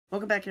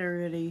Welcome back,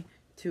 everybody,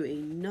 to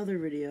another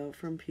video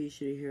from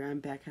Peashooter here. I'm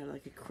back at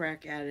like a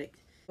crack addict.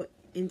 But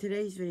in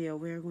today's video,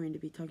 we're going to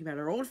be talking about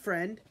our old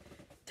friend,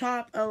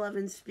 Top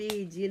 11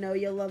 Speeds. You know,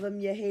 you love him,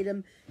 you hate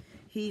him.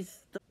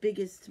 He's the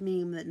biggest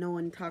meme that no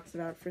one talks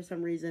about for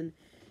some reason.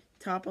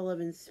 Top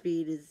 11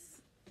 Speed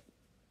is...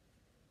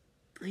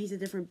 he's a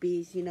different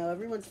beast, you know.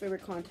 Everyone's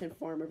favorite content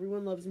farm.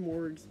 Everyone loves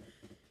morgues.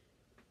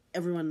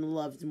 Everyone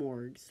loves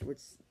morgues,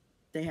 which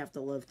they have to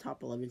love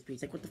Top 11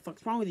 Speeds. Like, what the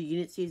fuck's wrong with you? You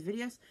didn't see his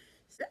videos?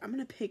 I'm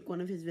gonna pick one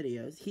of his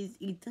videos. He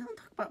doesn't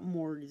talk about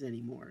morgues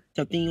anymore.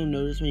 Something you'll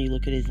notice when you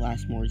look at his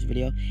last morgues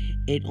video,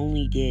 it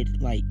only did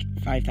like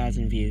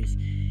 5,000 views,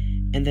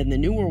 and then the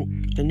newer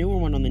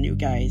one on the new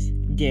guys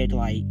did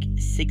like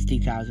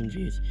 60,000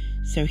 views.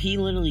 So he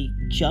literally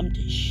jumped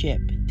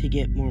ship to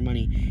get more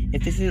money.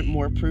 If this isn't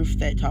more proof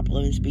that Top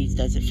 11 Speeds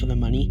does it for the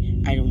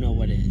money, I don't know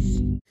what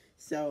is.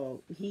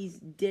 So he's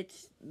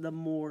ditched the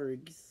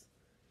morgues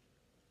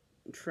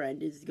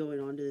trend, is going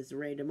on to this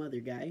random other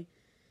guy.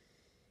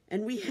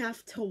 And we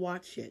have to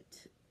watch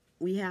it.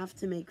 We have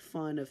to make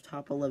fun of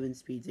Top 11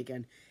 Speeds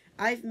again.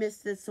 I've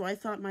missed this, so I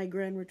thought my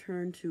grand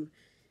return to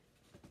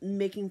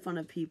making fun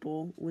of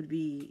people would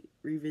be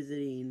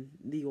revisiting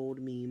the old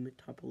meme,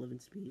 Top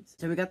 11 Speeds.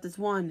 So we got this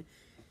one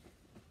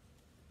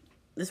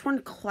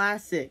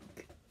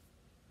classic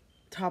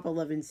Top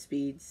 11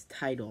 Speeds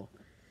title.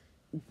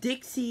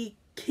 Dixie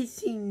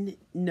kissing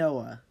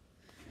Noah.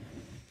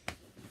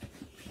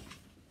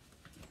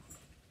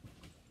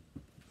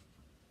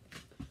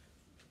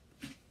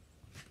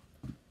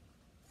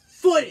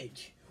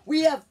 Footage!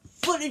 We have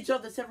footage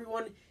of this,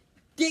 everyone.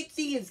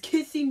 Dixie is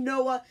kissing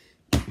Noah,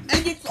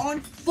 and it's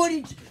on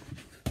footage.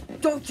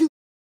 Don't you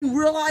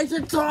realize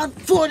it's on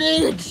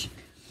footage?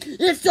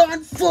 It's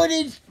on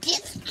footage.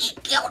 Dixie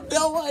killed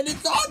Noah, and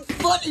it's on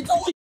footage.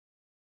 Holy,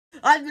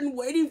 I've been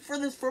waiting for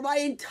this for my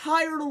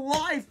entire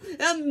life,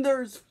 and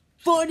there's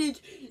footage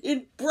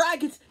in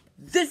brackets.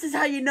 This is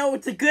how you know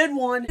it's a good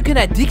one. Looking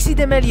at Dixie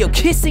D'Amelio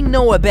kissing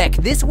Noah back.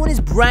 This one is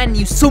brand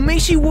new, so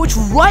make sure you watch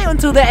right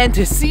until the end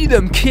to see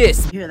them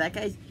kiss. Here, that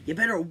guys, you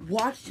better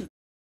watch to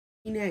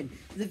the end.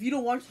 Because if you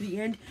don't watch to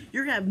the end,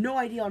 you're gonna have no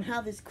idea on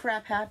how this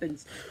crap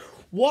happens.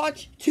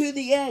 Watch to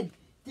the end.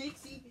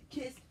 Dixie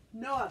kiss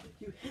Noah.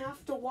 You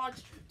have to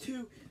watch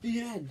to the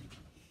end.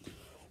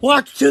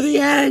 Watch to the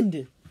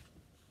end.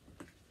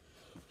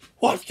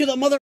 Watch to the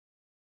mother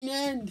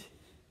end.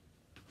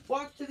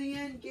 Watch to the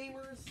end,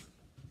 gamers.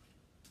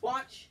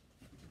 Watch.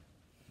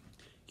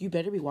 You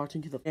better be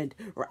watching to the end,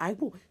 or I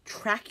will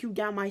track you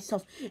down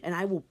myself, and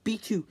I will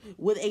beat you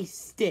with a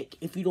stick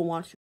if you don't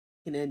watch to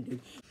the end, dude.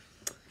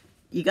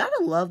 You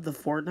gotta love the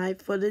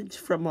Fortnite footage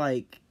from,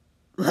 like,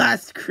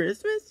 last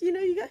Christmas, you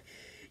know, you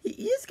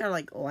just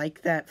gotta,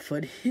 like that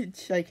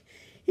footage. Like,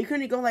 he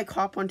couldn't go, like,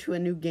 hop onto a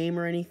new game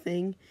or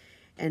anything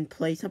and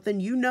play something.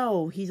 You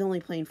know he's only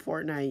playing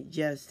Fortnite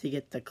just to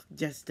get the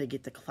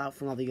clout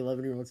from all the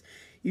 11-year-olds.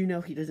 You know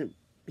he hasn't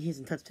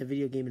touched a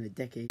video game in a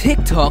decade.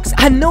 TikToks,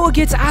 and Noah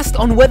gets asked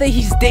on whether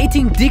he's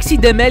dating Dixie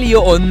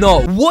D'Amelio or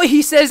not. What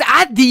he says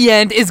at the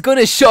end is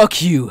gonna shock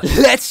you.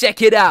 Let's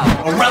check it out.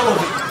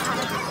 Irrelevant.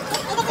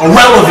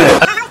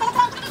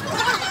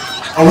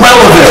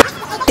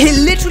 It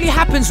literally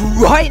happens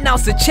right now,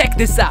 so check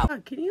this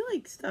out. Can you,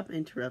 like, stop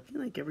interrupting,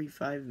 like, every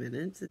 5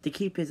 minutes? To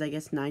keep his, I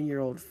guess,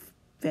 9-year-old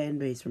fan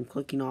base from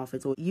clicking off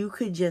it. So you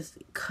could just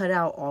cut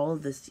out all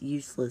of this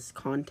useless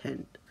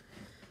content.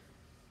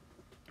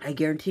 I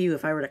guarantee you,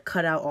 if I were to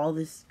cut out all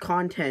this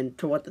content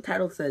to what the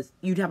title says,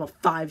 you'd have a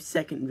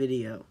 5-second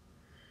video.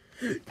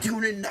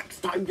 Tune in next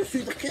time to see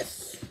the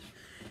kiss.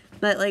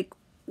 Like,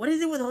 what is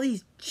it with all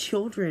these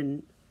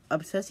children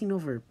obsessing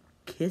over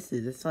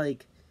kisses? It's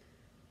like,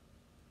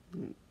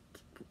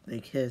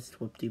 they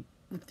kissed,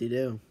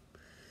 whoop-de-doo.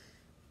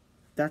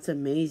 That's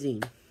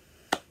amazing.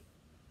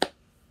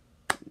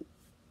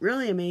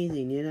 Really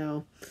amazing, you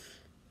know.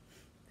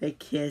 They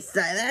kiss.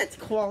 That's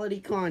quality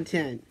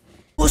content.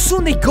 But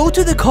soon they go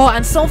to the car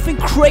and something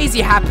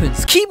crazy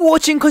happens. Keep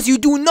watching because you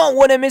do not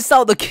want to miss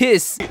out the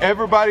kiss.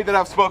 Everybody that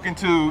I've spoken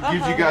to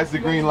gives you guys the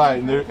green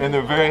light, and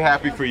they're very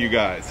happy for you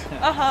guys.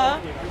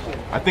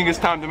 I think it's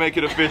time to make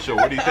it official.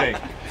 What do you think?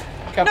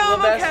 You gotta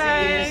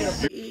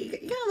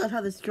love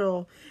how this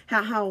girl,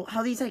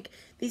 how these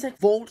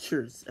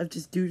vultures of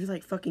just dudes with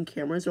like fucking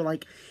cameras are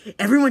like,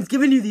 everyone's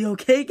giving you the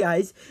okay,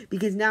 guys,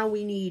 because now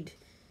we need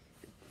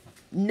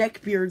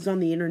neckbeards on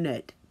the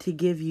internet to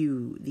give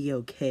you the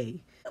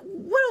okay.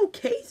 What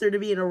okay is there to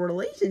be in a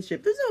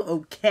relationship? There's no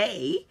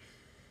okay.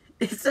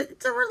 It's a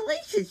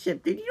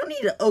relationship, dude. You don't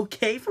need an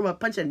okay from a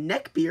bunch of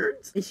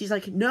neckbeards. And she's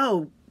like,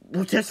 no,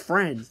 we're just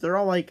friends. They're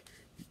all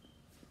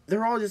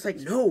just like,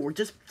 no, we're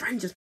just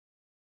friends.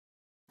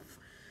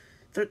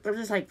 They're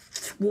just like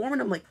swarming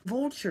them like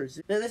vultures.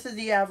 Now this is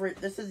the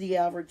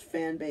average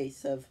fan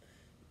base of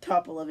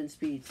Top 11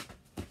 Speeds.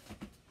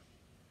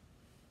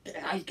 Did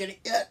I get it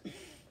yet?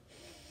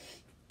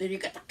 Did you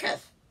get the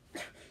kiss?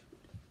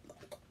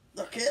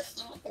 The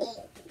kiss?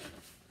 Oh,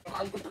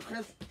 I get the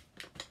kiss.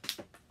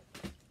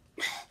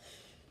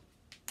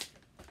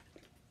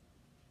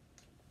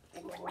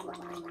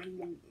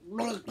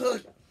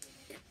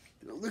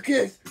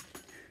 their kiss.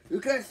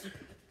 Look at this.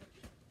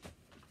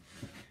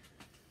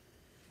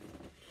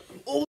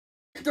 Oh,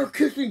 they're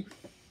kissing.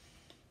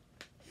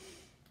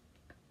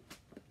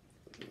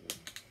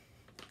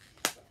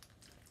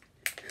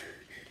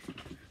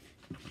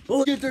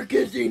 Oh, shit, they're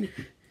kissing.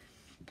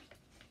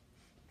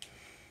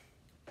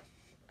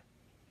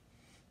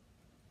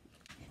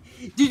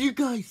 Did you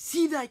guys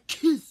see that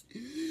kiss?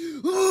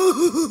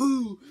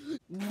 Oh!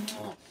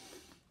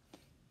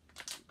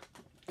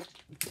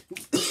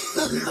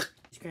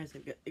 These guys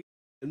have got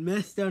a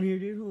mess down here,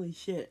 dude. Holy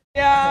shit.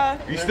 Yeah.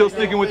 You still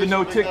sticking with the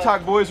no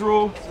TikTok boys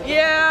rule?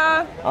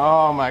 Yeah.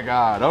 Oh my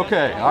God.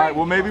 Okay. All right.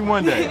 Well, maybe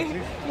one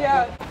day.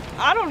 Yeah.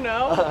 I don't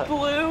know.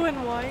 Blue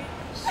and white.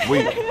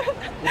 Sweet.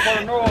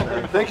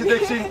 Thank you,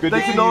 Dixie. Good to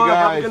Thank see you, Noah. you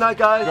guys. Have a good night,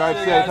 guys. Drive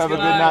safe. Have a good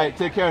night.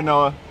 Take care,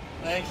 Noah.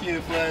 Thank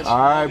you, Flash. All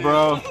right,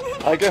 bro.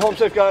 All right, get home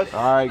safe, guys.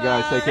 All right,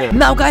 guys. Take care.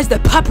 Now guys, the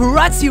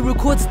paparazzi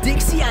records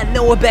Dixie and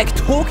Noah Beck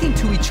talking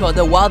to each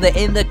other while they're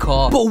in the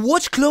car. But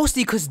watch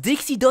closely cause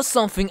Dixie does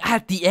something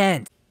at the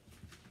end.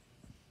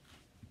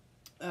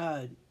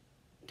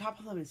 Top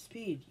 11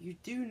 speed, you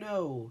do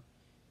know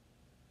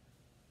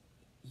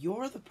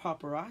you're the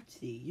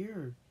paparazzi.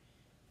 You're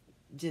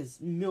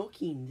just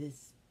milking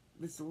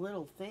this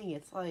little thing.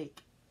 It's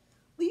like,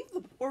 leave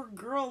the poor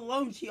girl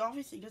alone. She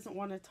obviously doesn't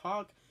want to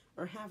talk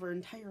or have her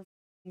entire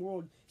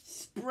world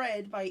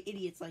spread by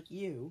idiots like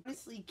you.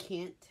 Honestly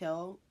can't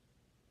tell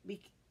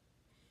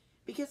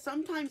because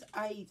sometimes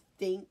I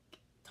think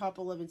Top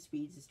 11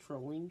 Speeds is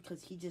trolling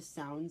because he just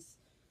sounds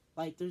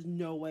like there's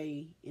no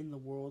way in the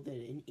world that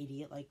an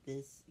idiot like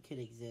this could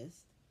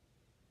exist.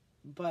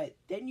 But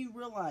then you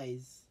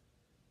realize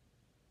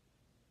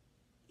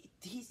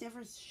he's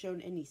never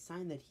shown any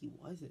sign that he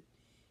wasn't.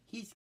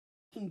 He's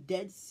fucking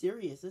dead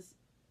serious. This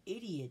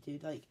idiot,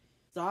 dude. Like,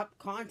 stop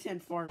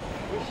content farming.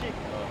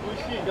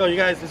 Yo, you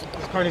guys, this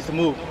car needs to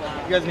move.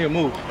 You guys need to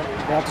move.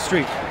 Get off the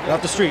street. Get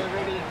off the street.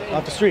 Get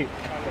off the street.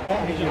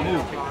 I need you to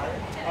move.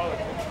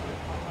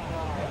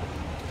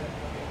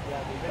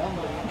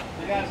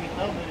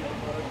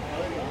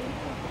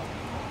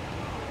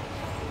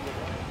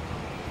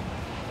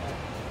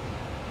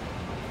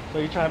 So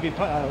you're trying to be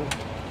standing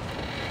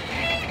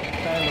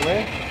in the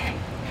way?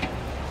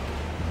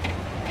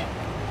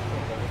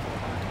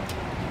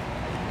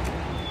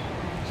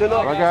 So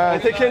look, Bye,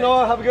 guys. take care,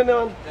 Noah. Have a good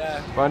one.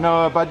 Bye,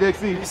 Noah. Bye,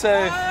 Dixie. Be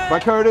safe.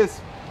 Bye,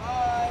 Curtis.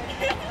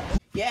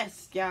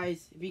 Yes,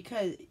 guys,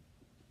 because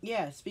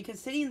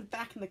sitting in the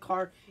back in the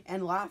car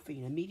and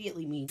laughing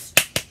immediately means,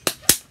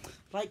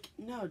 like,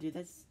 no, dude,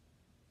 that's,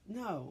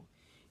 no.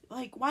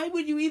 Like, why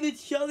would you even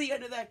show the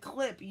end of that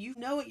clip? You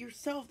know it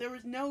yourself. There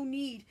was no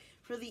need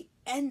for the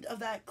end of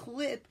that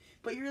clip,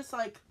 but you're just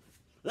like,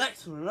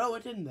 let's throw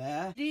it in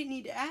there. You didn't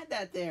need to add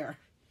that there.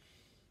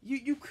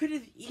 You could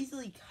have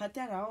easily cut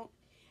that out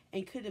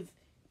and could have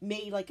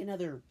made, like,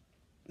 another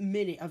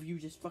minute of you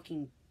just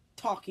fucking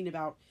talking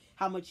about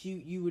how much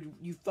you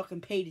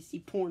fucking pay to see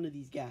porn of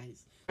these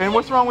guys. And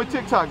what's wrong with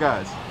TikTok,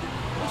 guys?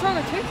 What's wrong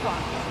with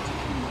TikTok?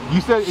 You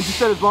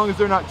said as long as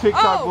they're not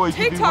TikTok boys,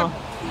 you'd be wrong.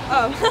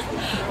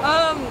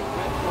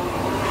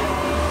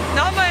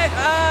 Not my,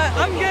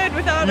 I'm good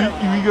without it.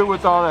 You good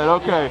with all that?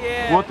 Okay.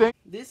 Yeah. Well, thank.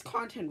 This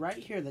content right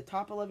here, the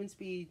Top 11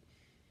 Speed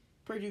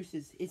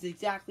produces, is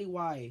exactly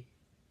why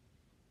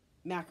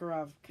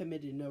Makarov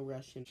committed no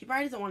Russian. She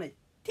probably doesn't want a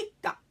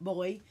TikTok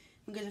boy,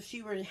 because if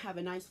she were to have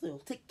a nice little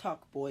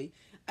TikTok boy,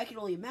 I can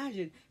only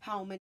imagine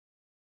how many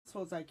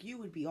assholes like you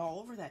would be all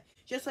over that.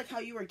 Just like how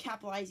you were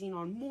capitalizing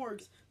on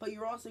Morgs, but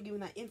you're also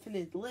giving that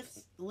infinite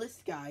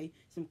list guy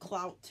some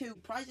clout too.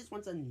 Probably just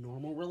wants a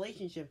normal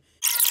relationship.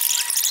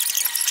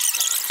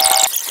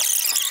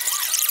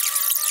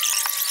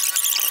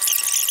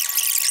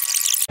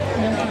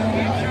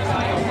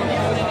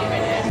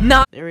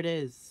 Now There it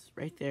is,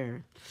 right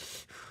there.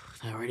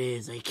 There it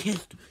is. I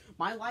kissed.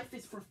 My life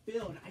is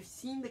fulfilled. I've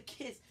seen the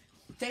kiss.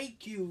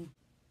 Thank you.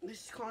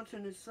 This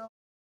content is so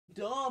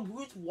dumb.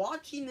 Who's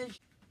watching this?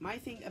 My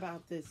thing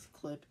about this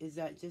clip is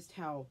that just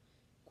how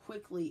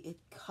quickly it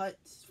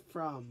cuts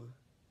from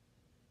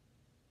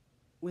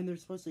when they're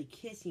supposed to be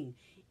kissing.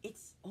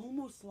 It's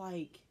almost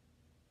like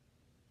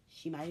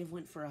she might have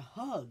went for a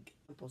hug.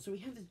 So we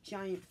have this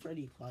giant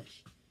Freddy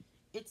plush.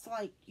 It's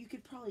like you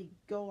could probably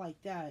go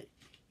like that,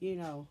 you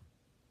know.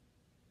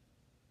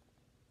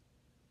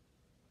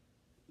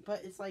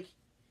 But it's like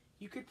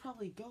you could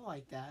probably go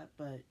like that,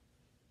 but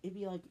it'd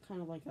be like kind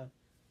of like a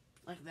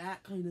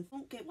that kind of. I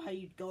don't get why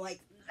you'd go like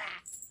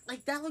that.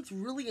 Like that looks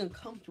really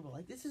uncomfortable.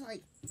 Like this is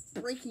like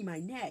breaking my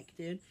neck,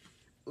 dude.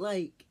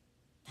 Like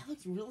that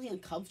looks really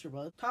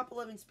uncomfortable. Top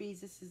 11 speeds.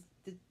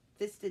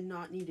 This did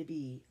not need to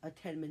be a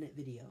 10-minute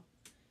video.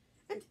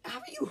 And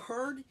haven't you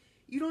heard?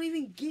 You don't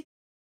even get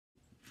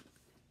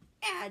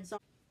ads on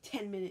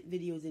 10-minute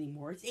videos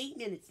anymore. It's 8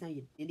 minutes now,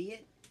 you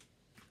idiot.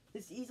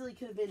 This easily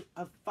could have been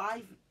a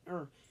 5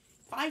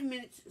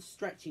 minutes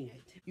stretching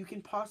it. You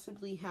can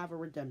possibly have a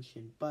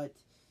redemption, but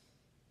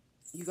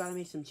you gotta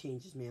make some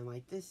changes, man.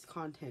 Like, this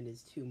content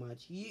is too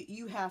much.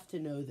 You have to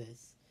know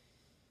this.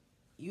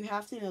 You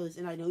have to know this,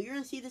 and I know you're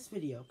gonna see this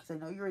video, because I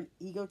know you're an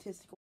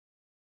egotistical.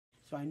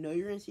 So I know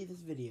you're going to see this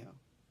video.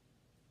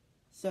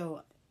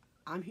 So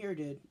I'm here,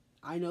 dude.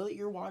 I know that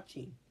you're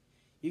watching.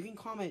 You can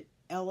comment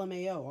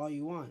LMAO all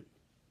you want.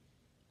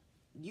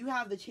 You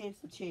have the chance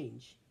to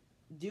change.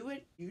 Do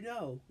it. You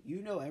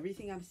know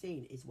everything I'm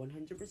saying is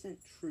 100%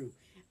 true.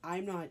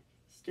 I'm not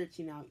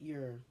stretching out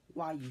your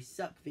why you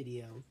suck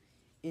video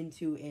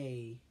into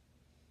a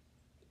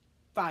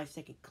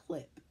 5-second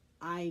clip.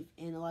 I've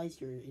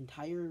analyzed your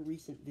entire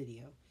recent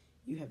video.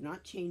 You have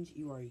not changed.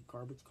 You are a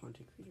garbage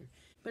content creator.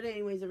 But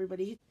anyways,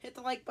 everybody, hit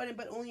the like button,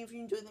 but only if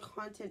you enjoy the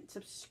content.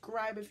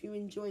 Subscribe if you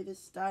enjoy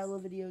this style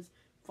of videos.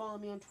 Follow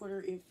me on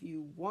Twitter if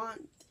you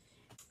want.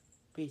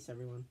 Peace,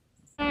 everyone.